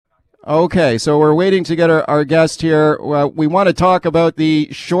Okay, so we're waiting to get our guest here. We want to talk about the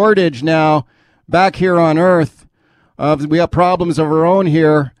shortage now back here on Earth. We have problems of our own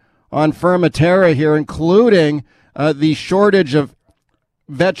here on Terra here, including the shortage of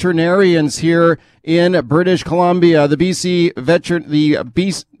veterinarians here in British Columbia. The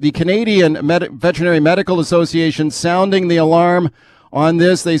Canadian Veterinary Medical Association sounding the alarm on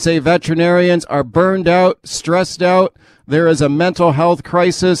this. They say veterinarians are burned out, stressed out. There is a mental health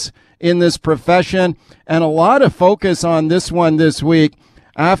crisis in this profession, and a lot of focus on this one this week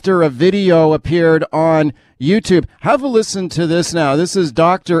after a video appeared on YouTube. Have a listen to this now. This is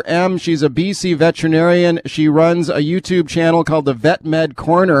Dr. M. She's a BC veterinarian. She runs a YouTube channel called the Vet Med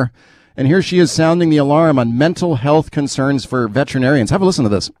Corner, and here she is sounding the alarm on mental health concerns for veterinarians. Have a listen to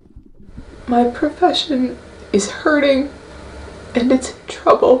this. My profession is hurting, and it's in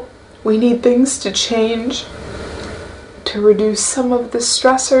trouble. We need things to change to reduce some of the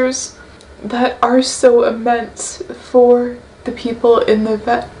stressors that are so immense for the people in the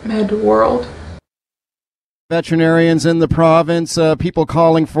vet med world. Veterinarians in the province, people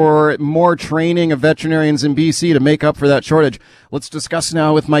calling for more training of veterinarians in BC to make up for that shortage. Let's discuss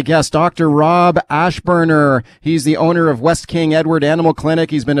now with my guest, Dr. Rob Ashburner. He's the owner of West King Edward Animal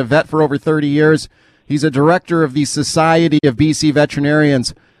Clinic. He's been a vet for over 30 years. He's a director of the Society of BC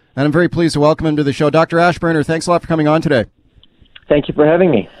Veterinarians. And I'm very pleased to welcome him to the show. Dr. Ashburner, thanks a lot for coming on today. Thank you for having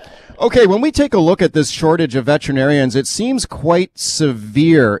me. Okay, when we take a look at this shortage of veterinarians, it seems quite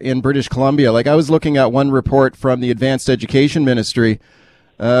severe in British Columbia. Like, I was looking at one report from the Advanced Education Ministry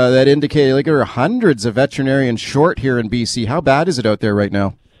that indicated like there are hundreds of veterinarians short here in BC. How bad is it out there right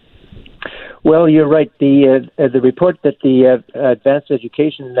now? Well, you're right. The report that the Advanced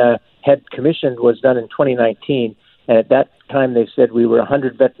Education had commissioned was done in 2019. And at that time, they said we were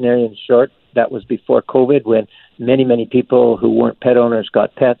 100 veterinarians short. That was before COVID, when many people who weren't pet owners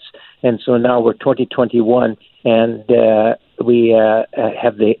got pets. And so now we're 2021, and we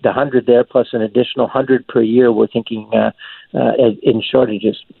have the 100 there, plus an additional 100 per year we're thinking in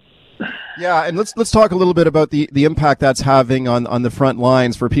shortages. Yeah, and let's talk a little bit about the impact that's having on the front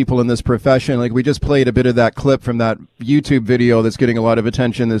lines for people in this profession. Like, we just played a bit of that clip from that YouTube video that's getting a lot of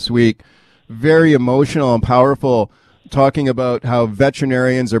attention this week. Very emotional and powerful, talking about how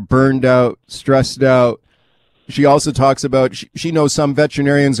veterinarians are burned out, stressed out. She also talks about she knows some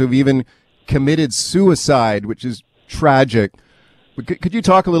veterinarians who've even committed suicide, which is tragic. But could you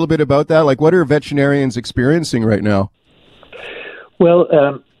talk a little bit about that? Like, what are veterinarians experiencing right now? Well,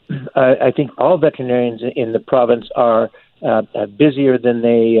 I think all veterinarians in the province are busier than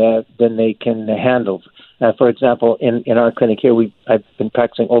they can handle. For example, in our clinic here, I've been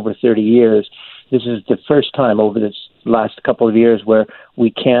practicing over 30 years. This is the first time over this last couple of years where we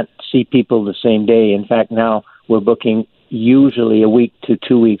can't see people the same day. In fact, now we're booking usually a week to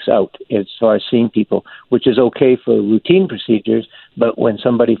 2 weeks out as far as seeing people, which is okay for routine procedures. But when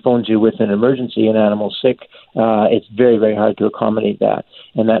somebody phones you with an emergency, an animal sick, it's very, very hard to accommodate that.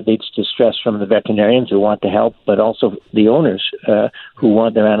 And that leads to stress from the veterinarians who want to help, but also the owners who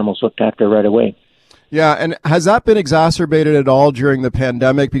want their animals looked after right away. Yeah, and has that been exacerbated at all during the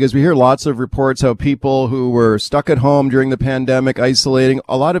pandemic? Because we hear lots of reports how people who were stuck at home during the pandemic, isolating,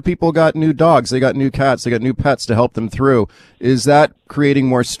 a lot of people got new dogs, they got new cats, they got new pets to help them through. Is that creating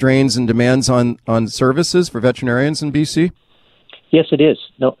more strains and demands on services for veterinarians in BC? Yes, it is.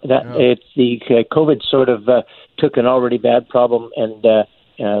 No, it's the COVID sort of took an already bad problem and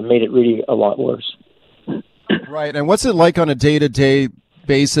made it really a lot worse. Right, and what's it like on a day-to-day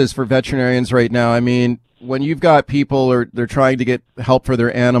basis for veterinarians right now? I mean, when you've got people or they're trying to get help for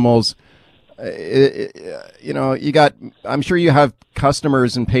their animals, I'm sure you have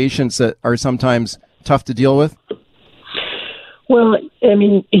customers and patients that are sometimes tough to deal with. Well, I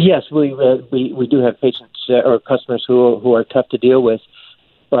mean, yes, we do have patients or customers who are tough to deal with,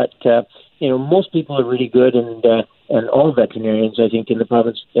 but most people are really good, and all veterinarians, I think, in the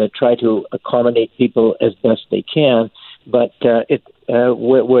province try to accommodate people as best they can. But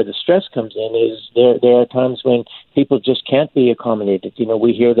where the stress comes in is there are times when people just can't be accommodated.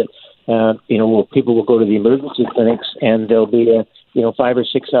 We hear that people will go to the emergency clinics and there'll be a 5 or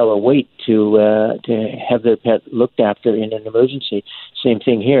 6 hour wait to have their pet looked after in an emergency. Same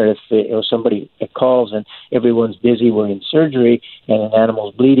thing here. If somebody calls and everyone's busy, we're in surgery, and an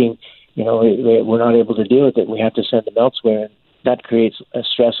animal's bleeding, we're not able to deal with it. We have to send them elsewhere. That creates a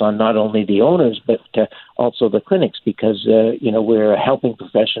stress on not only the owners, but also the clinics, because, we're a helping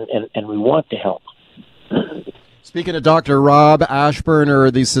profession and we want to help. Speaking of Dr. Rob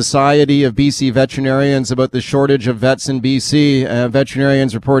Ashburner, the Society of BC Veterinarians, about the shortage of vets in BC,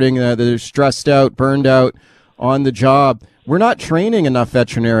 veterinarians reporting that they're stressed out, burned out on the job. we're not training enough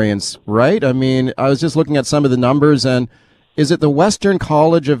veterinarians, right? I mean, I was just looking at some of the numbers, and is it the Western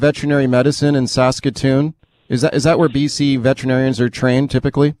College of Veterinary Medicine in Saskatoon? Is that where BC veterinarians are trained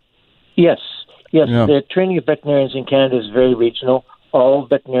typically? Yes. Yeah. The training of veterinarians in Canada is very regional. All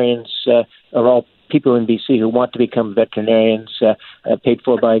veterinarians are all people in BC who want to become veterinarians, paid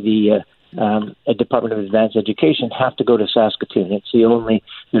for by the Department of Advanced Education, have to go to Saskatoon. It's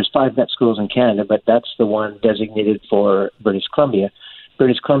there's 5 vet schools in Canada, but that's the one designated for British Columbia.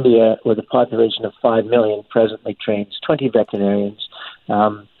 British Columbia, with a population of 5 million, presently trains 20 veterinarians.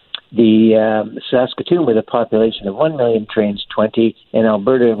 The Saskatoon, with a population of 1 million, trains 20, and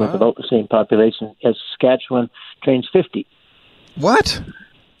Alberta, with about the same population as Saskatchewan, trains 50. What?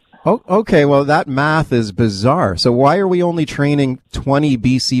 Oh, okay, well, that math is bizarre. So why are we only training 20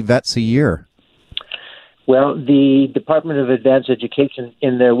 BC vets a year? Well, the Department of Advanced Education,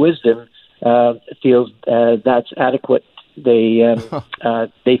 in their wisdom, feels that's adequate. They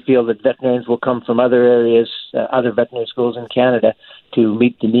feel that veterinarians will come from other areas, other veterinary schools in Canada, to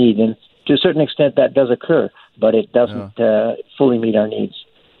meet the need. And to a certain extent, that does occur, but it doesn't fully meet our needs.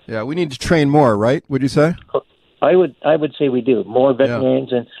 Yeah, we need to train more, right? Would you say? I would say we do. More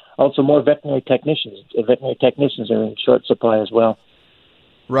veterinarians and also more veterinary technicians. Veterinary technicians are in short supply as well.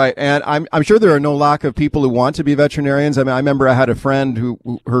 Right, and I'm sure there are no lack of people who want to be veterinarians. I mean, I remember I had a friend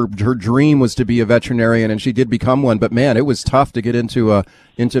who her dream was to be a veterinarian, and she did become one. But man, it was tough to get into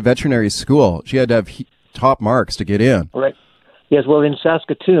veterinary school. She had to have top marks to get in. Right. Yes. Well, in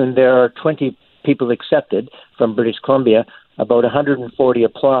Saskatoon, there are 20 people accepted from British Columbia. About 140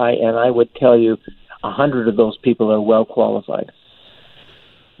 apply, and I would tell you, 100 of those people are well qualified.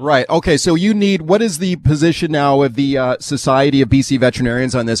 Right. Okay. So what is the position now of the Society of BC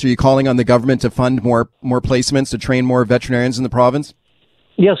Veterinarians on this? Are you calling on the government to fund more placements to train more veterinarians in the province?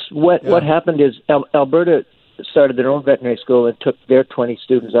 Yes. What happened is Alberta started their own veterinary school and took their 20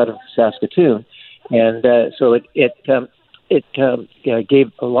 students out of Saskatoon, and so it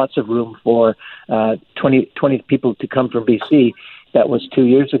gave lots of room for 20 people to come from BC. That was 2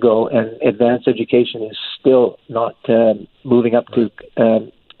 years ago, and advanced education is still not moving up to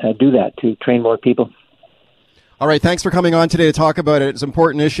do that, to train more people. All right, thanks for coming on today to talk about it. It's an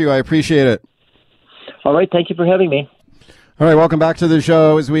important issue. I appreciate it. All right, thank you for having me. All right, welcome back to the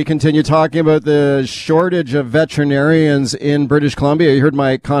show as we continue talking about the shortage of veterinarians in British Columbia. You heard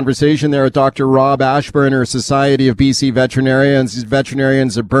my conversation there with Dr. Rob Ashburner, Society of BC Veterinarians. These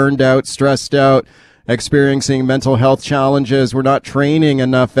veterinarians are burned out, stressed out, experiencing mental health challenges. We're not training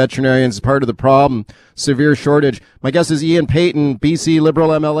enough veterinarians as part of the problem. Severe shortage. My guest is Ian Payton, BC Liberal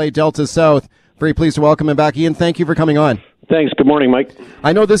MLA, Delta South. Very pleased to welcome him back. Ian, thank you for coming on. Thanks. Good morning, Mike.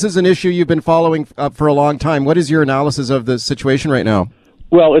 I know this is an issue you've been following up for a long time. What is your analysis of the situation right now?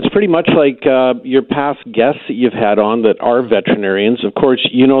 Well, it's pretty much like your past guests that you've had on that are veterinarians. Of course,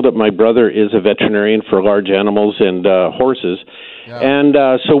 you know that my brother is a veterinarian for large animals and horses. Yeah.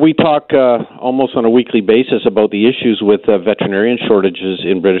 And so we talk almost on a weekly basis about the issues with veterinarian shortages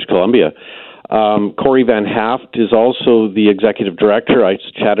in British Columbia. Corey Van Haft is also the executive director. I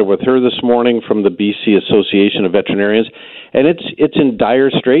chatted with her this morning from the BC Association of Veterinarians, and it's in dire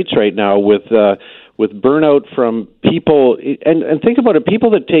straits right now with burnout from people. And think about it,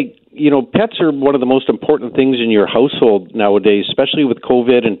 people that take, pets are one of the most important things in your household nowadays, especially with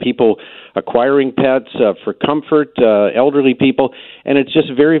COVID and people acquiring pets for comfort, elderly people. And it's just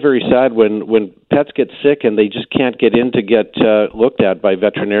very, very sad when pets get sick and they just can't get in to get looked at by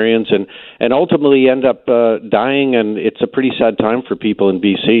veterinarians and ultimately end up dying. And it's a pretty sad time for people in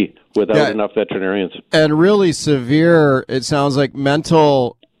BC without enough veterinarians. And really severe, it sounds like,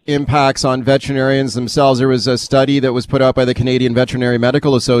 mental impacts on veterinarians themselves. There was a study that was put out by the Canadian Veterinary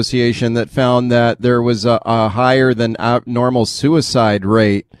Medical Association that found that there was a higher than normal suicide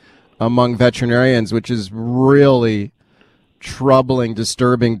rate among veterinarians, which is really troubling,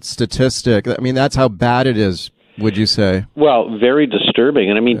 disturbing statistic. I mean, that's how bad it is, would you say? Well, very disturbing.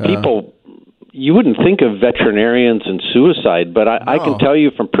 And I mean, people, you wouldn't think of veterinarians and suicide, but I can tell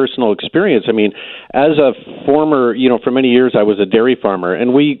you from personal experience. I mean, as a former, for many years I was a dairy farmer,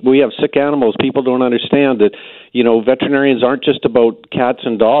 and we have sick animals. People don't understand that, veterinarians aren't just about cats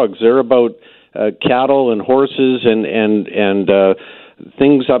and dogs. They're about cattle and horses and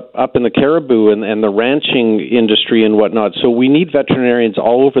things up in the caribou and the ranching industry and whatnot. So we need veterinarians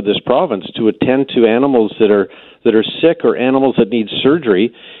all over this province to attend to animals that are sick or animals that need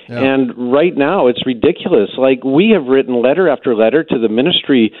surgery. Yeah. And right now it's ridiculous. Like, we have written letter after letter to the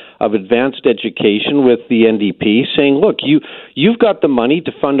Ministry of Advanced Education with the NDP saying, look, you've got the money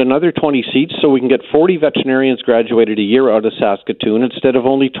to fund another 20 seats so we can get 40 veterinarians graduated a year out of Saskatoon instead of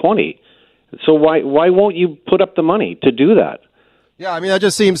only 20. So why won't you put up the money to do that? Yeah, I mean, that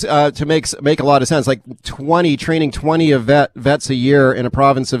just seems to make a lot of sense. Like training 20 of vets a year in a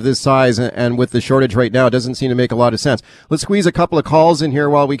province of this size, and with the shortage right now, it doesn't seem to make a lot of sense. Let's squeeze a couple of calls in here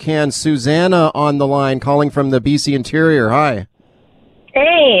while we can. Susanna on the line, calling from the BC Interior. Hi.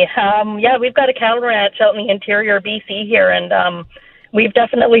 Hey, yeah, we've got a cattle ranch out in the interior BC here, and we've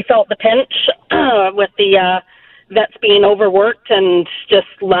definitely felt the pinch with the vets being overworked and just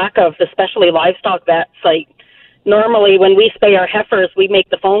lack of, especially livestock vets. Like, normally when we spay our heifers, we make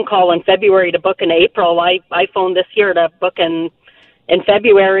the phone call in February to book in April. I phoned this year to book in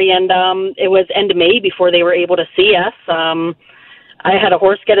February, and it was end of May before they were able to see us. I had a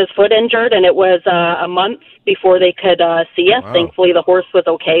horse get his foot injured, and it was a month before they could see us. Wow. Thankfully, the horse was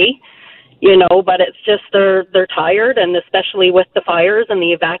okay, but it's just they're tired, and especially with the fires and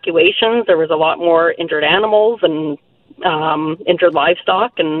the evacuations, there was a lot more injured animals and injured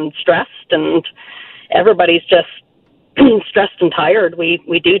livestock and stressed, and everybody's just stressed and tired.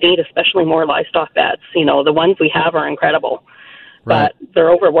 We do need especially more livestock vets. The ones we have are incredible, right, but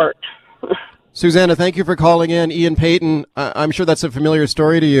they're overworked. Susanna, thank you for calling in. Ian Payton, I'm sure that's a familiar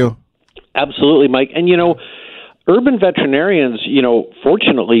story to you. Absolutely, Mike. And, urban veterinarians,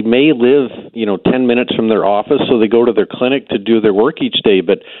 fortunately may live, 10 minutes from their office, so they go to their clinic to do their work each day.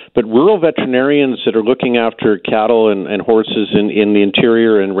 But rural veterinarians that are looking after cattle and horses in the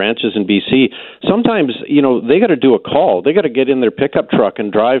interior and ranches in BC, sometimes, they got to do a call. They got to get in their pickup truck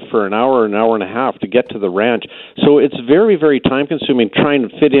and drive for an hour and a half to get to the ranch. So it's very, very time-consuming trying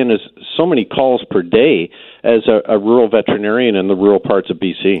to fit in so many calls per day as a rural veterinarian in the rural parts of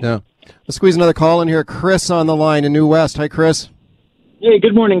BC. Yeah. Let's squeeze another call in here. Chris on the line in New West. Hi, Chris. Hey,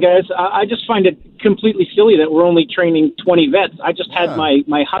 good morning, guys. I just find it completely silly that we're only training 20 vets. I just had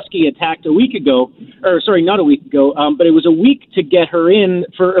my husky attacked a week ago, not a week ago, but it was a week to get her in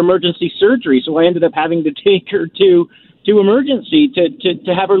for emergency surgery, so I ended up having to take her to emergency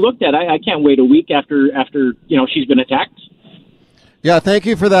to have her looked at. I can't wait a week after she's been attacked. Yeah, thank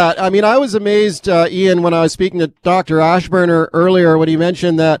you for that. I mean, I was amazed, Ian, when I was speaking to Dr. Ashburner earlier when he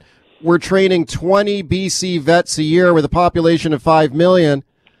mentioned that we're training 20 BC vets a year with a population of 5 million.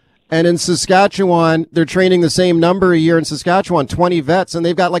 And in Saskatchewan, they're training the same number a year in Saskatchewan, 20 vets, and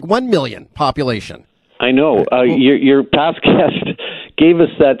they've got like 1 million population. I know. Your past guest gave us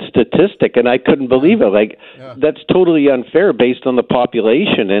that statistic, and I couldn't believe it. That's totally unfair based on the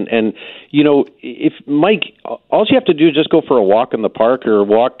population. And if Mike, all you have to do is just go for a walk in the park or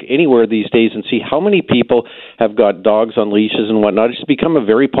walk anywhere these days and see how many people have got dogs on leashes and whatnot. It's become a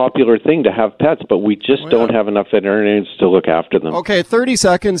very popular thing to have pets, but we just don't have enough veterinarians to look after them. Okay, 30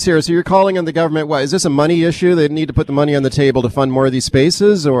 seconds here. So you're calling on the government. What, is this a money issue? They need to put the money on the table to fund more of these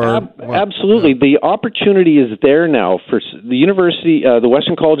spaces? Or absolutely. The opportunity is there now for the university, the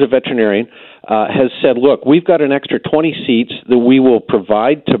Western College of Veterinarian has said, look, we've got an extra 20 seats that we will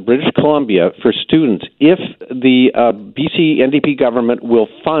provide to British Columbia for students if the BC NDP government will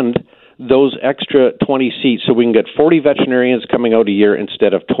fund those extra 20 seats so we can get 40 veterinarians coming out a year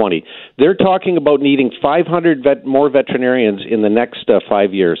instead of 20. They're talking about needing 500 more veterinarians in the next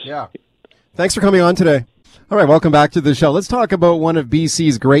 5 years. Yeah. Thanks for coming on today. All right, welcome back to the show. Let's talk about one of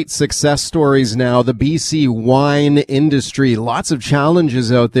BC's great success stories now, the BC wine industry. Lots of challenges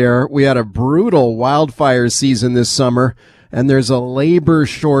out there. We had a brutal wildfire season this summer, and there's a labor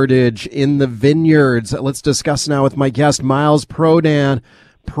shortage in the vineyards. Let's discuss now with my guest, Miles Prodan,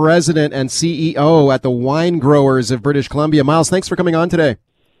 President and CEO at the Wine Growers of British Columbia. Miles, thanks for coming on today.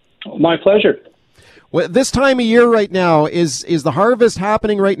 My pleasure. Well, this time of year right now, is the harvest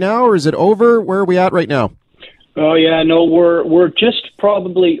happening right now, or is it over? Where are we at right now? Oh, yeah, no, we're just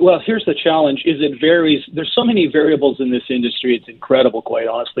probably, well, here's the challenge, is it varies. There's so many variables in this industry, it's incredible, quite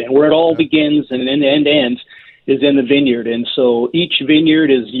honestly. And where it all begins and ends is in the vineyard. And so each vineyard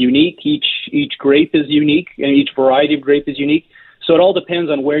is unique, each grape is unique, and each variety of grape is unique. So it all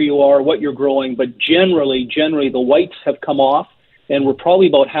depends on where you are, what you're growing. But generally, the whites have come off, and we're probably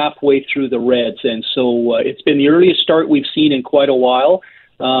about halfway through the reds. And so it's been the earliest start we've seen in quite a while.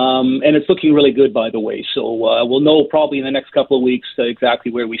 And it's looking really good, by the way. So we'll know probably in the next couple of weeks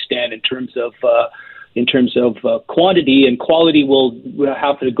exactly where we stand in terms of quantity, and quality. We'll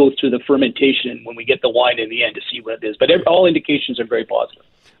have to go through the fermentation when we get the wine in the end to see what it is. But all indications are very positive.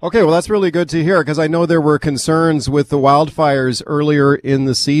 Okay, well, that's really good to hear, because I know there were concerns with the wildfires earlier in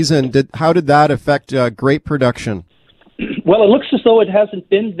the season. How did that affect grape production? Well, it looks as though it hasn't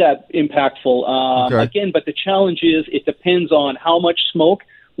been that impactful. Again, but the challenge is it depends on how much smoke,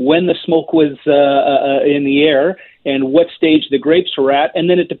 when the smoke was in the air, and what stage the grapes were at, and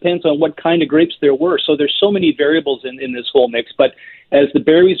then it depends on what kind of grapes there were. So there's so many variables in this whole mix. But as the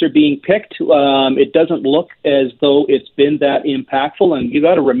berries are being picked, it doesn't look as though it's been that impactful. And you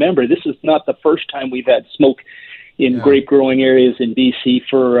got to remember, this is not the first time we've had smoke in grape growing areas in BC.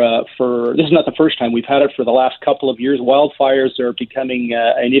 This is not the first time. We've had it for the last couple of years. Wildfires are becoming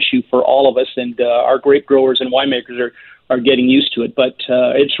an issue for all of us, and our grape growers and winemakers are getting used to it. But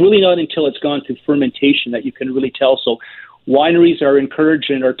it's really not until it's gone through fermentation that you can really tell. So wineries are encouraged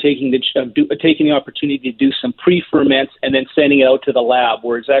and are taking the opportunity to do some pre-ferments and then sending it out to the lab,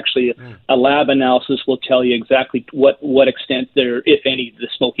 where it's actually a lab analysis will tell you exactly what extent there, if any, the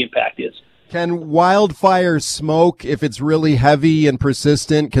smoke impact is. Can wildfire smoke, if it's really heavy and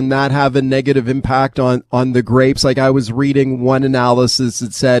persistent, can that have a negative impact on the grapes? Like, I was reading one analysis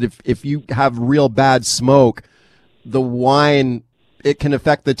that said if you have real bad smoke, the wine, it can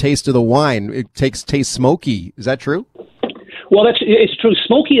affect the taste of the wine. It tastes smoky. Is that true? Well, it's true.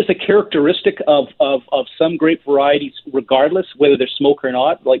 Smoky is a characteristic of some grape varieties, regardless whether they're smoke or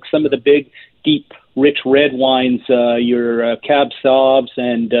not. Like some of the big, deep, rich red wines, your Cab Sauvs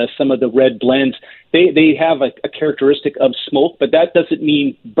and some of the red blends, they have a characteristic of smoke, but that doesn't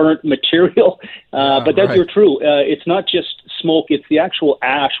mean burnt material. But that's true. It's not just smoke; it's the actual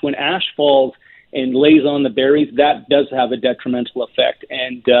ash. When ash falls and lays on the berries, that does have a detrimental effect.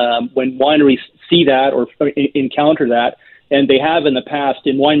 And when wineries see that or encounter that, and they have in the past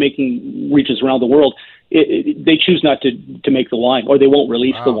in winemaking regions around the world, they choose not to make the wine, or they won't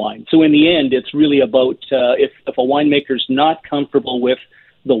release the wine. So in the end, it's really about if a winemaker's not comfortable with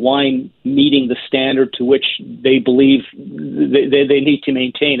the wine meeting the standard to which they believe they need to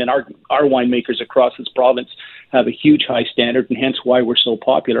maintain, and our winemakers across this province have a huge high standard, and hence why we're so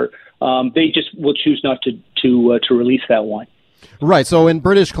popular. They just will choose not to release that wine. Right. So in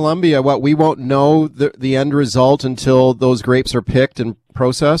British Columbia, we won't know the end result until those grapes are picked and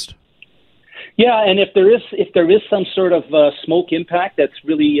processed? Yeah, and if there is some sort of smoke impact that's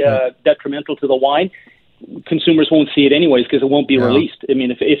really detrimental to the wine, consumers won't see it anyways because it won't be released. I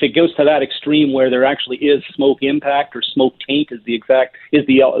mean, if it goes to that extreme where there actually is smoke impact or smoke taint is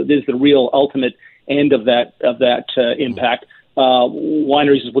the real ultimate end of that impact.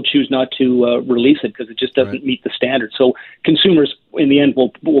 Wineries will choose not to release it because it just doesn't meet the standard. So consumers, in the end,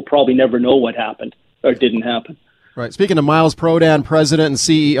 will probably never know what happened or didn't happen. Right. Speaking of Miles Prodan, President and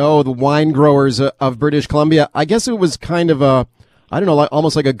CEO of the Wine Growers of British Columbia, I guess it was kind of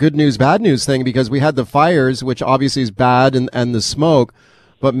almost like a good news, bad news thing, because we had the fires, which obviously is bad, and the smoke.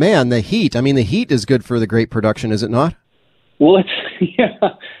 But man, the heat is good for the grape production, is it not? Well,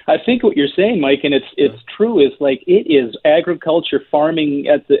 I think what you're saying, Mike, and it's true, is like it is agriculture farming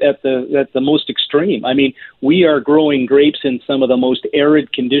at the most extreme. I mean, we are growing grapes in some of the most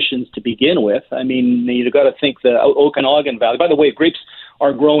arid conditions to begin with. I mean, you've got to think the Okanagan Valley. By the way, grapes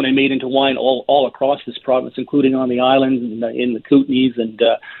are grown and made into wine all across this province, including on the islands and in the Kootenays and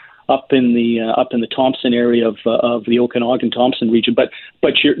up in the Thompson area of the Okanagan Thompson region. But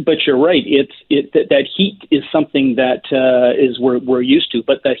you're right. That heat is something that is we're used to.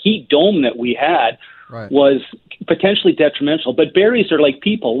 But the heat dome that we had was potentially detrimental. But berries are like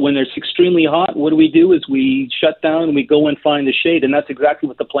people. When it's extremely hot, what do? Is we shut down and we go and find the shade, and that's exactly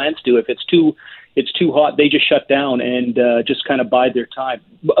what the plants do. If it's too hot, they just shut down and just kind of bide their time.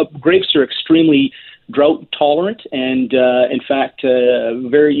 Grapes are extremely drought tolerant, and in fact,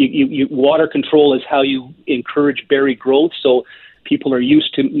 water control is how you encourage berry growth. So people are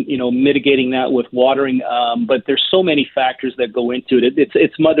used to mitigating that with watering, but there's so many factors that go into it.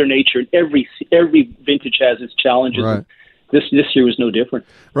 It's Mother Nature. Every vintage has its challenges. Right. This year was no different.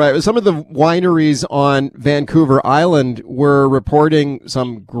 Right. Some of the wineries on Vancouver Island were reporting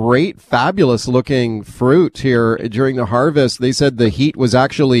some great, fabulous-looking fruit here during the harvest. They said the heat was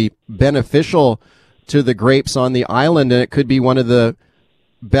actually beneficial to the grapes on the island, and it could be one of the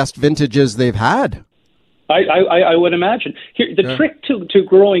best vintages they've had. I would imagine. Here, the trick to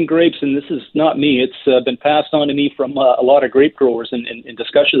growing grapes, and this is not me, it's been passed on to me from a lot of grape growers and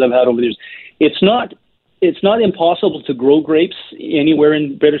discussions I've had over the years. It's not impossible to grow grapes anywhere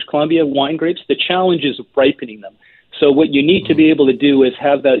in British Columbia, wine grapes. The challenge is ripening them. So what you need to be able to do is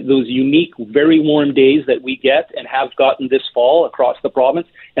have those unique, very warm days that we get and have gotten this fall across the province,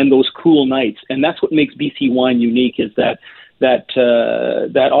 and those cool nights. And that's what makes BC wine unique, is that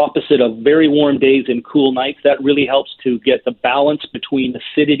opposite of very warm days and cool nights. That really helps to get the balance between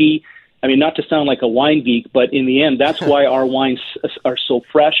acidity. I mean, not to sound like a wine geek, but in the end, that's why our wines are so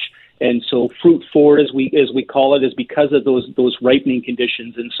fresh and so fruit forward, as we call it, is because of those ripening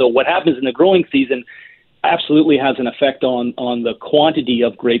conditions. And so what happens in the growing season, absolutely has an effect on the quantity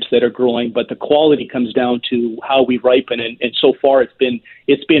of grapes that are growing, but the quality comes down to how we ripen. And so far, it's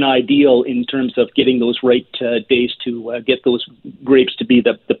been ideal in terms of getting those right days to get those grapes to be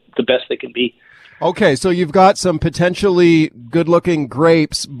the best they can be. Okay, so you've got some potentially good-looking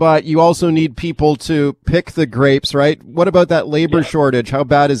grapes, but you also need people to pick the grapes, right? What about that labor shortage? How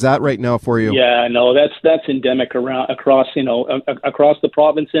bad is that right now for you? Yeah, no, that's endemic across the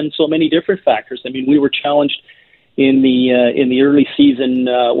province, and so many different factors. I mean, we were challenged in the early season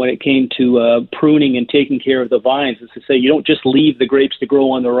when it came to pruning and taking care of the vines. Is to say, you don't just leave the grapes to grow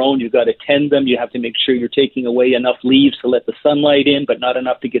on their own. You've got to tend them. You have to make sure you're taking away enough leaves to let the sunlight in, but not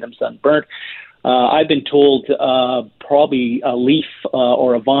enough to get them sunburnt. I've been told probably a leaf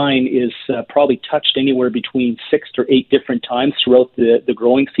or a vine is probably touched anywhere between 6 to 8 different times throughout the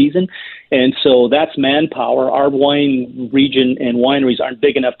growing season. And so that's manpower. Our wine region and wineries aren't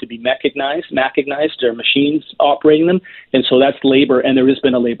big enough to be mechanized. There are machines operating them. And so that's labor, and there has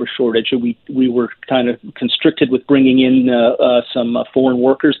been a labor shortage. We were kind of constricted with bringing in some foreign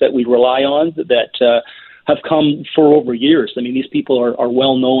workers that we rely on that have come for over years. I mean, these people are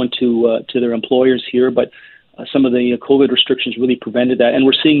well known to their employers here, but some of the COVID restrictions really prevented that, and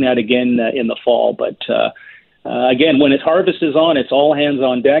we're seeing that again in the fall. But again, when its harvest is on, it's all hands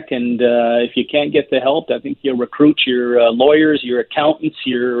on deck, and if you can't get the help, I think you recruit your lawyers, your accountants,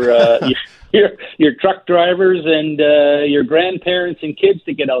 your truck drivers, and your grandparents and kids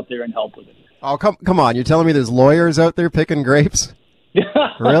to get out there and help with it. Oh, come on! You're telling me there's lawyers out there picking grapes?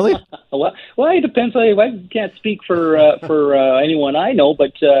 Really? Well, it depends. I can't speak for anyone I know,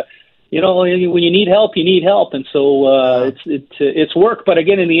 but when you need help, you need help, and so it's work. But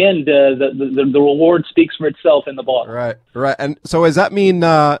again, in the end, the reward speaks for itself in the bottom. Right. And so, does that mean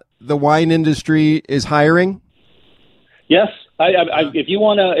the wine industry is hiring? Yes. If you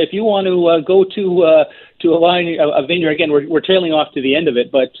want to go to a vineyard, again, we're trailing off to the end of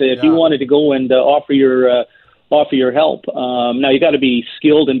it. But if you wanted to go and offer your help. Now you got to be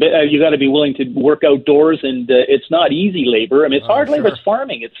skilled and you got to be willing to work outdoors, and it's not easy labor. I mean, it's hard labor. It's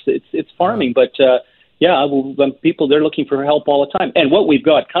farming. It's farming, but people they're looking for help all the time. And what we've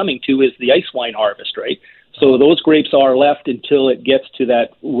got coming to is the ice wine harvest, right? So those grapes are left until it gets to that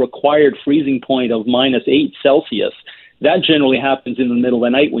required freezing point of -8 Celsius. That generally happens in the middle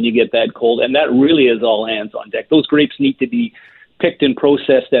of the night when you get that cold, and that really is all hands on deck. Those grapes need to be picked and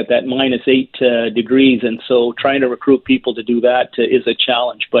processed at that -8 degrees, and so trying to recruit people to do that is a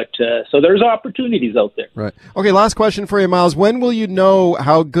challenge. But so there's opportunities out there. Right. Okay, last question for you, Miles. When will you know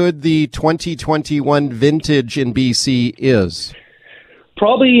how good the 2021 vintage in BC is?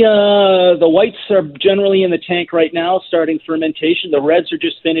 Probably the whites are generally in the tank right now, starting fermentation. The reds are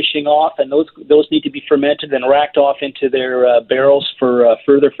just finishing off, and those need to be fermented and racked off into their barrels for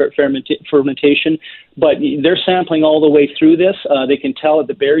further fermentation. But they're sampling all the way through this. They can tell at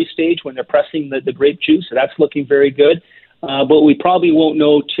the berry stage when they're pressing the grape juice. So that's looking very good. But we probably won't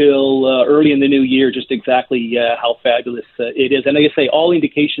know till early in the new year just exactly how fabulous it is. And like I say, all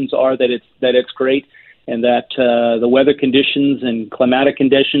indications are that it's great, and that the weather conditions and climatic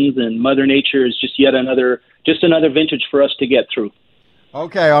conditions and Mother Nature is just another vintage for us to get through.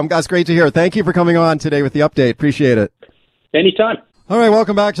 Okay, that's great to hear. Thank you for coming on today with the update. Appreciate it. Anytime. All right,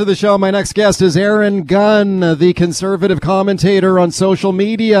 welcome back to the show. My next guest is Aaron Gunn, the conservative commentator on social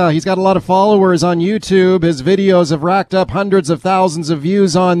media. He's got a lot of followers on YouTube. His videos have racked up hundreds of thousands of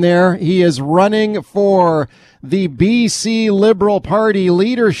views on there. He is running for the BC Liberal Party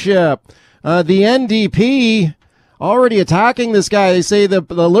leadership. The NDP already attacking this guy. They say the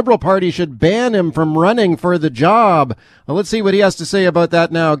Liberal Party should ban him from running for the job. Well, let's see what he has to say about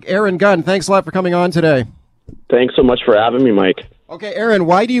that now. Aaron Gunn, thanks a lot for coming on today. Thanks so much for having me, Mike. Okay, Aaron,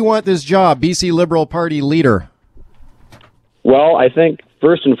 why do you want this job, BC Liberal Party leader? Well, I think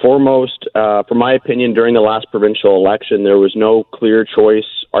first and foremost, from my opinion, during the last provincial election, there was no clear choice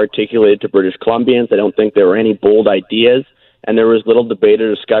articulated to British Columbians. I don't think there were any bold ideas, and there was little debate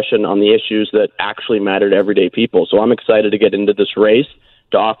or discussion on the issues that actually mattered to everyday people. So I'm excited to get into this race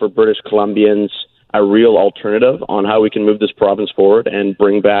to offer British Columbians a real alternative on how we can move this province forward and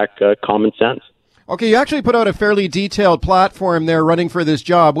bring back common sense. Okay, you actually put out a fairly detailed platform there running for this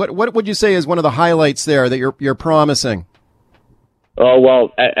job. What would you say is one of the highlights there that you're promising? Oh,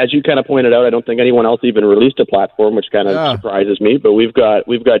 well, as you kind of pointed out, I don't think anyone else even released a platform, which kind of surprises me, but we've got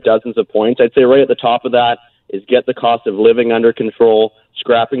dozens of points. I'd say right at the top of that is get the cost of living under control,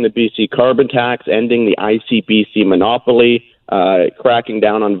 scrapping the BC carbon tax, ending the ICBC monopoly, cracking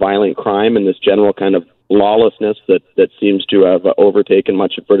down on violent crime and this general kind of lawlessness that seems to have overtaken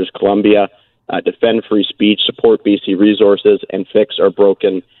much of British Columbia, defend free speech, support BC resources, and fix our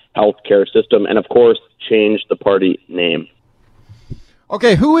broken healthcare system, and of course, change the party name.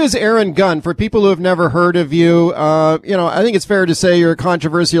 Okay, who is Aaron Gunn? For people who have never heard of you, I think it's fair to say you're a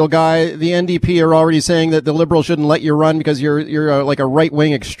controversial guy. The NDP are already saying that the Liberals shouldn't let you run because you're like a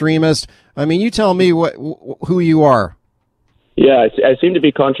right-wing extremist. I mean, you tell me who you are. Yeah, I seem to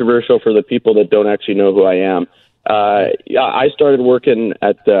be controversial for the people that don't actually know who I am. I started working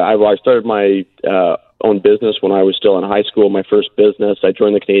I started my own business when I was still in high school, my first business. I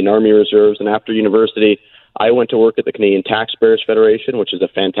joined the Canadian Army Reserves, and after university, I went to work at the Canadian Taxpayers Federation, which is a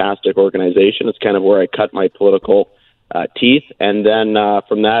fantastic organization. It's kind of where I cut my political teeth. And then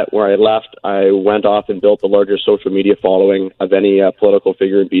from that, where I left, I went off and built the largest social media following of any political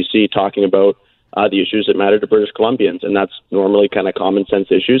figure in BC, talking about the issues that matter to British Columbians. And that's normally kind of common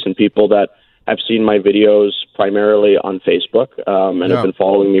sense issues. And people that have seen my videos primarily on Facebook and have been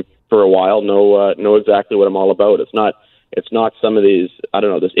following me for a while know exactly what I'm all about. It's not some of these,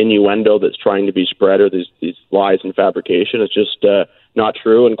 this innuendo that's trying to be spread or these lies and fabrication. It's just not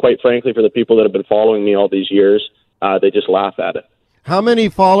true. And quite frankly, for the people that have been following me all these years, they just laugh at it. How many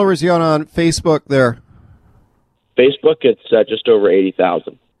followers you got on Facebook there? Facebook, it's just over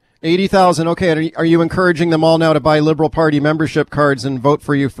 80,000. 80,000. Okay. And are you encouraging them all now to buy Liberal Party membership cards and vote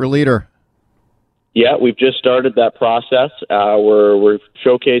for you for leader? Yeah, we've just started that process. We're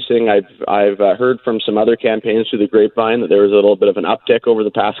showcasing. I've heard from some other campaigns through the grapevine that there was a little bit of an uptick over the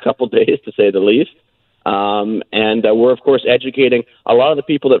past couple of days, to say the least. And we're, of course, educating. A lot of the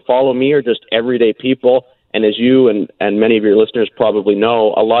people that follow me are just everyday people. And as you and many of your listeners probably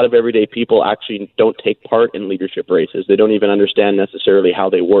know, a lot of everyday people actually don't take part in leadership races. They don't even understand necessarily how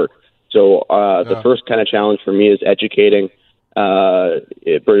they work. So the first kind of challenge for me is educating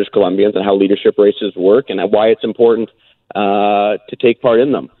British Columbians and how leadership races work and why it's important to take part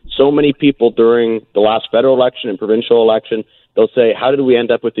in them. So many people during the last federal election and provincial election, they'll say, how did we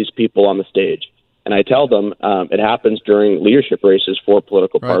end up with these people on the stage? And I tell them it happens during leadership races for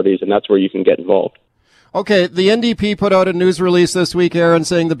political parties, and that's where you can get involved. Okay, the NDP put out a news release this week, Aaron,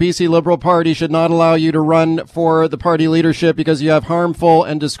 saying the BC Liberal Party should not allow you to run for the party leadership because you have harmful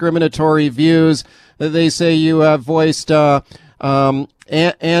and discriminatory views. They say you have voiced anti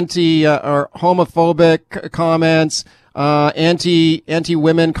or homophobic comments,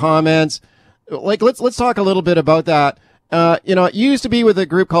 anti-women comments. Like, let's talk a little bit about that. You used to be with a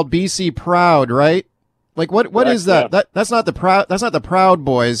group called BC Proud, right? Like, what is that? Yeah. That's not the Proud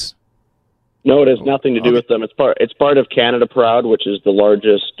Boys. No, it has nothing to do with them. It's part of Canada Proud, which is the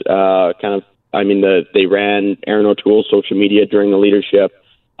largest they ran Aaron O'Toole's social media during the leadership.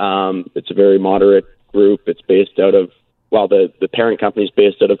 It's a very moderate group. It's based out of, the parent company is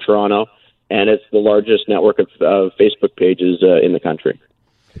based out of Toronto, and it's the largest network of Facebook pages in the country.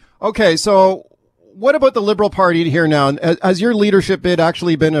 Okay, so what about the Liberal Party here now? Has your leadership bid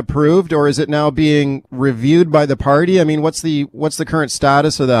actually been approved, or is it now being reviewed by the party? I mean, what's the current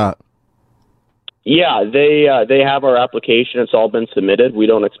status of that? Yeah, they have our application. It's all been submitted. We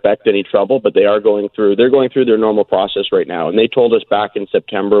don't expect any trouble, but they're going through their normal process right now. And they told us back in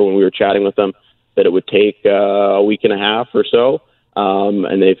September when we were chatting with them that it would take a week and a half or so.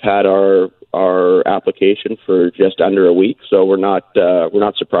 And they've had our application for just under a week. So we're not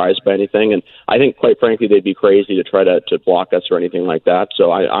surprised by anything. And I think, quite frankly, they'd be crazy to try to block us or anything like that.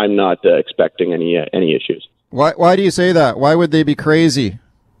 So I'm not expecting any issues. Why do you say that? Why would they be crazy?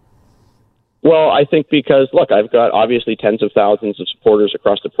 Well, I think because, look, I've got obviously tens of thousands of supporters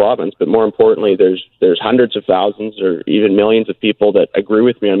across the province, but more importantly, there's hundreds of thousands or even millions of people that agree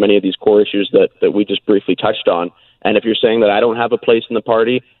with me on many of these core issues that we just briefly touched on. And if you're saying that I don't have a place in the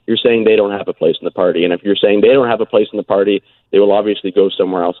party, you're saying they don't have a place in the party. And if you're saying they don't have a place in the party, they will obviously go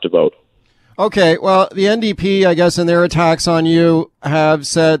somewhere else to vote. Okay, well, the NDP, I guess, in their attacks on you have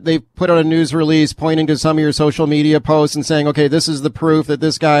said they've put out a news release pointing to some of your social media posts and saying, okay, this is the proof that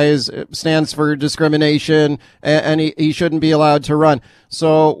this guy stands for discrimination and he shouldn't be allowed to run.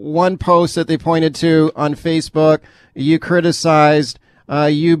 So one post that they pointed to on Facebook, you criticized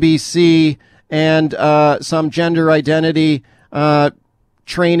UBC and some gender identity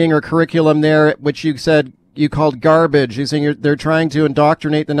training or curriculum there, which you said you called garbage. You're saying they're trying to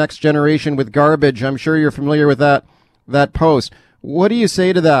indoctrinate the next generation with garbage. I'm sure you're familiar with that post. What do you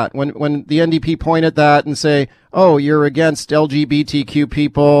say to that when the NDP point at that and say, oh, you're against LGBTQ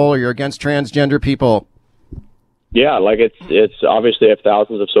people or you're against transgender people? Yeah, like it's obviously I have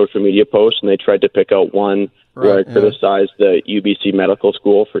thousands of social media posts, and they tried to pick out one where I criticized the UBC Medical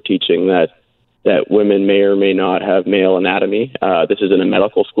School for teaching that women may or may not have male anatomy. This is in a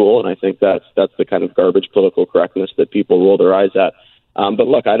medical school, and I think that's the kind of garbage political correctness that people roll their eyes at. But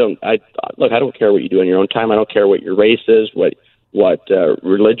look, I don't care what you do in your own time. I don't care what your race is, what what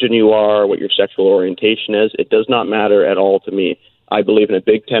religion you are, what your sexual orientation is. It does not matter at all to me. I believe in a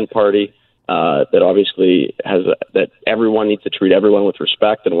big tent party that obviously has that everyone needs to treat everyone with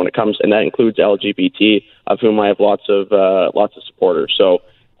respect, and when it comes, and that includes LGBT, of whom I have lots of supporters. So,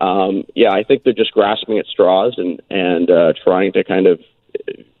 I think they're just grasping at straws and trying to kind of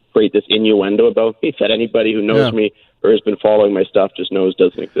create this innuendo about me that anybody who knows me or has been following my stuff just knows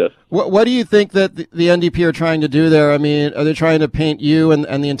doesn't exist. What do you think that the NDP are trying to do there? I mean, are they trying to paint you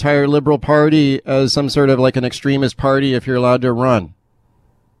and the entire Liberal Party as some sort of like an extremist party if you're allowed to run?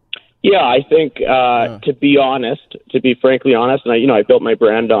 Yeah, I think to be frankly honest, and I built my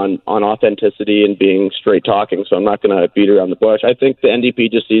brand on authenticity and being straight talking, so I'm not going to beat around the bush. I think the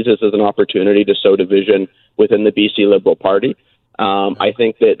NDP just sees this as an opportunity to sow division within the BC Liberal Party. I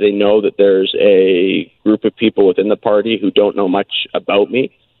think that they know that there's a group of people within the party who don't know much about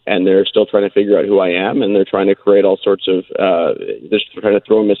me, and they're still trying to figure out who I am, and they're trying to create all sorts of just trying to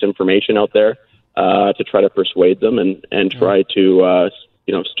throw misinformation out there to try to persuade them and try to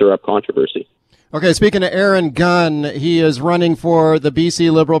stir up controversy. Okay, speaking of Aaron Gunn, he is running for the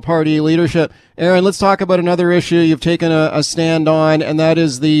BC Liberal Party leadership. Aaron, let's talk about another issue you've taken a stand on, and that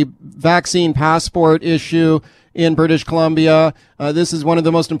is the vaccine passport issue in British Columbia. This is one of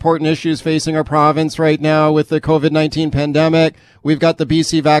the most important issues facing our province right now with the COVID-19 pandemic. We've got the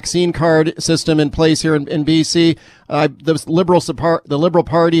BC vaccine card system in place here in BC. The Liberal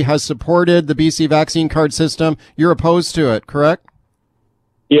Party has supported the BC vaccine card system. You're opposed to it, correct?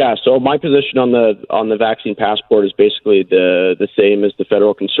 Yeah, so my position on the vaccine passport is basically the same as the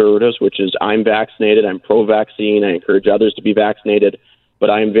federal Conservatives, which is I'm vaccinated, I'm pro-vaccine, I encourage others to be vaccinated, but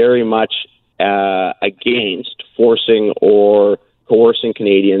I'm very much against forcing or coercing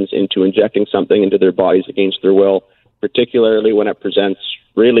Canadians into injecting something into their bodies against their will, particularly when it presents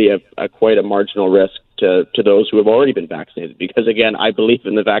really a quite a marginal risk to those who have already been vaccinated. Because, again, I believe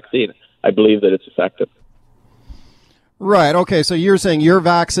in the vaccine. I believe that it's effective. Right. Okay. So you're saying you're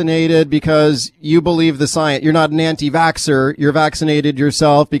vaccinated because you believe the science. You're not an anti-vaxxer. You're vaccinated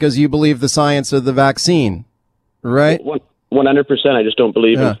yourself because you believe the science of the vaccine. Right? 100%. I just don't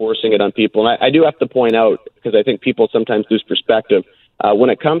believe in forcing it on people. And I do have to point out, because I think people sometimes lose perspective, when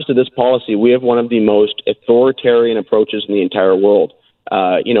it comes to this policy, we have one of the most authoritarian approaches in the entire world.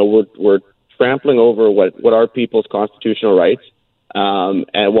 We're trampling over what are people's constitutional rights.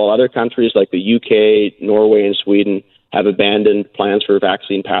 And while other countries like the UK, Norway, and Sweden have abandoned plans for a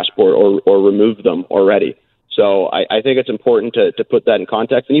vaccine passport or removed them already. So I think it's important to put that in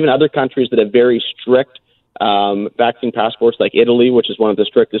context. And even other countries that have very strict vaccine passports, like Italy, which is one of the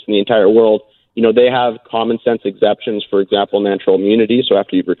strictest in the entire world, they have common sense exceptions, for example, natural immunity, so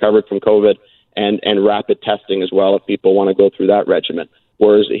after you've recovered from COVID, and rapid testing as well if people want to go through that regimen.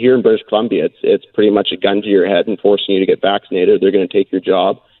 Whereas here in British Columbia, it's pretty much a gun to your head and forcing you to get vaccinated. They're going to take your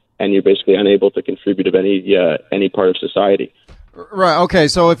job, and you're basically unable to contribute to any part of society. Right. Okay.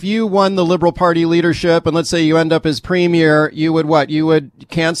 So if you won the Liberal Party leadership and let's say you end up as premier, you would what? You would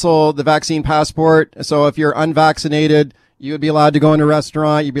cancel the vaccine passport. So if you're unvaccinated, you would be allowed to go in a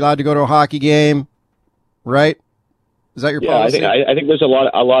restaurant. You'd be allowed to go to a hockey game. Right? Is that your policy? I think there's a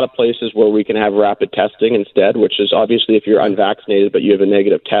lot of places where we can have rapid testing instead, which is obviously if you're unvaccinated but you have a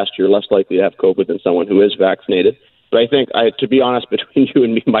negative test, you're less likely to have COVID than someone who is vaccinated. But I think, to be honest, between you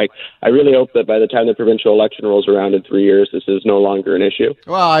and me, Mike, I really hope that by the time the provincial election rolls around in 3 years, this is no longer an issue.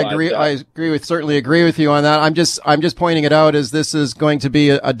 Well, I certainly agree with you on that. I'm just pointing it out as this is going to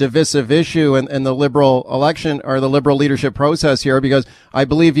be a divisive issue in the Liberal election or the Liberal leadership process here, because I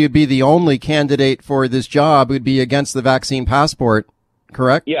believe you'd be the only candidate for this job who'd be against the vaccine passport.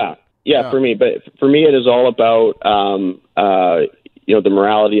 Correct? Yeah. For me, but for me, it is all about the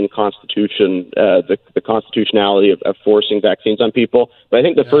morality and Constitution, the constitutionality of forcing vaccines on people. But I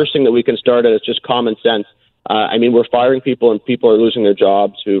think the first thing that we can start at is just common sense. We're firing people and people are losing their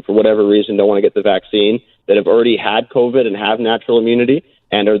jobs who, for whatever reason, don't want to get the vaccine, that have already had COVID and have natural immunity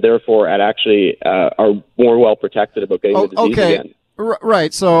and are therefore are more well protected about getting the disease again.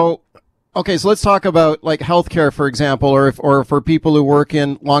 Right. So let's talk about like healthcare, for example, or for people who work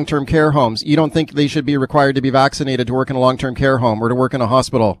in long-term care homes. You don't think they should be required to be vaccinated to work in a long-term care home or to work in a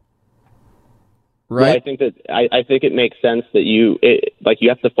hospital, right? Yeah, I think it makes sense that you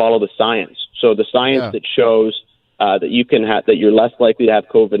have to follow the science. So the science that shows that you're less likely to have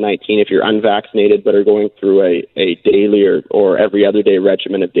COVID-19 if you're unvaccinated but are going through a daily or every other day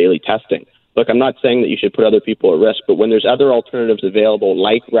regimen of daily testing. Look, I'm not saying that you should put other people at risk, but when there's other alternatives available,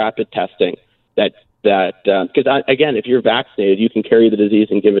 like rapid testing, because again, if you're vaccinated, you can carry the disease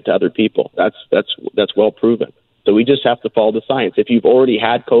and give it to other people. That's well proven. So we just have to follow the science. If you've already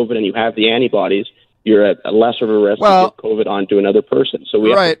had COVID and you have the antibodies, you're at a less of a risk to get COVID onto another person. So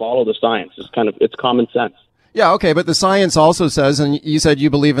we have to follow the science. It's common sense. Yeah, okay, but the science also says, and you said you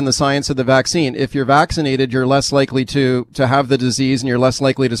believe in the science of the vaccine, if you're vaccinated, you're less likely to have the disease and you're less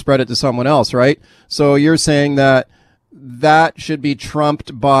likely to spread it to someone else, right? So you're saying that should be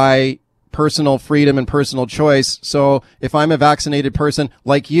trumped by personal freedom and personal choice. So if I'm a vaccinated person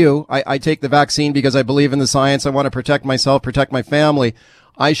like you, I take the vaccine because I believe in the science. I want to protect myself, protect my family.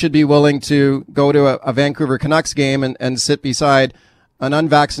 I should be willing to go to a Vancouver Canucks game and sit beside an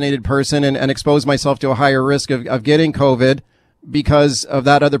unvaccinated person and expose myself to a higher risk of getting COVID because of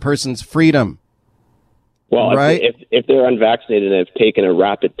that other person's freedom. Well, right? if they're unvaccinated and have taken a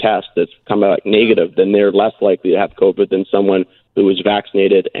rapid test that's come out negative, then they're less likely to have COVID than someone who is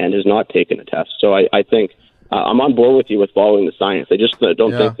vaccinated and has not taken a test. So I think I'm on board with you with following the science. I just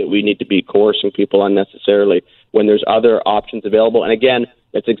don't think that we need to be coercing people unnecessarily when there's other options available. And again,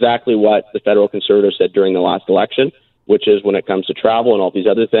 that's exactly what the federal conservatives said during the last election, which is when it comes to travel and all these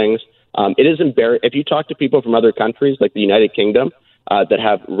other things. It is embarrassing. If you talk to people from other countries like the United Kingdom that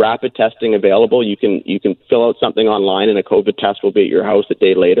have rapid testing available, you can fill out something online and a COVID test will be at your house a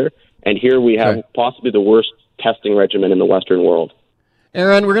day later. And here we have possibly the worst testing regimen in the Western world.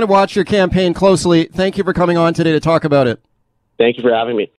 Aaron, we're going to watch your campaign closely. Thank you for coming on today to talk about it. Thank you for having me.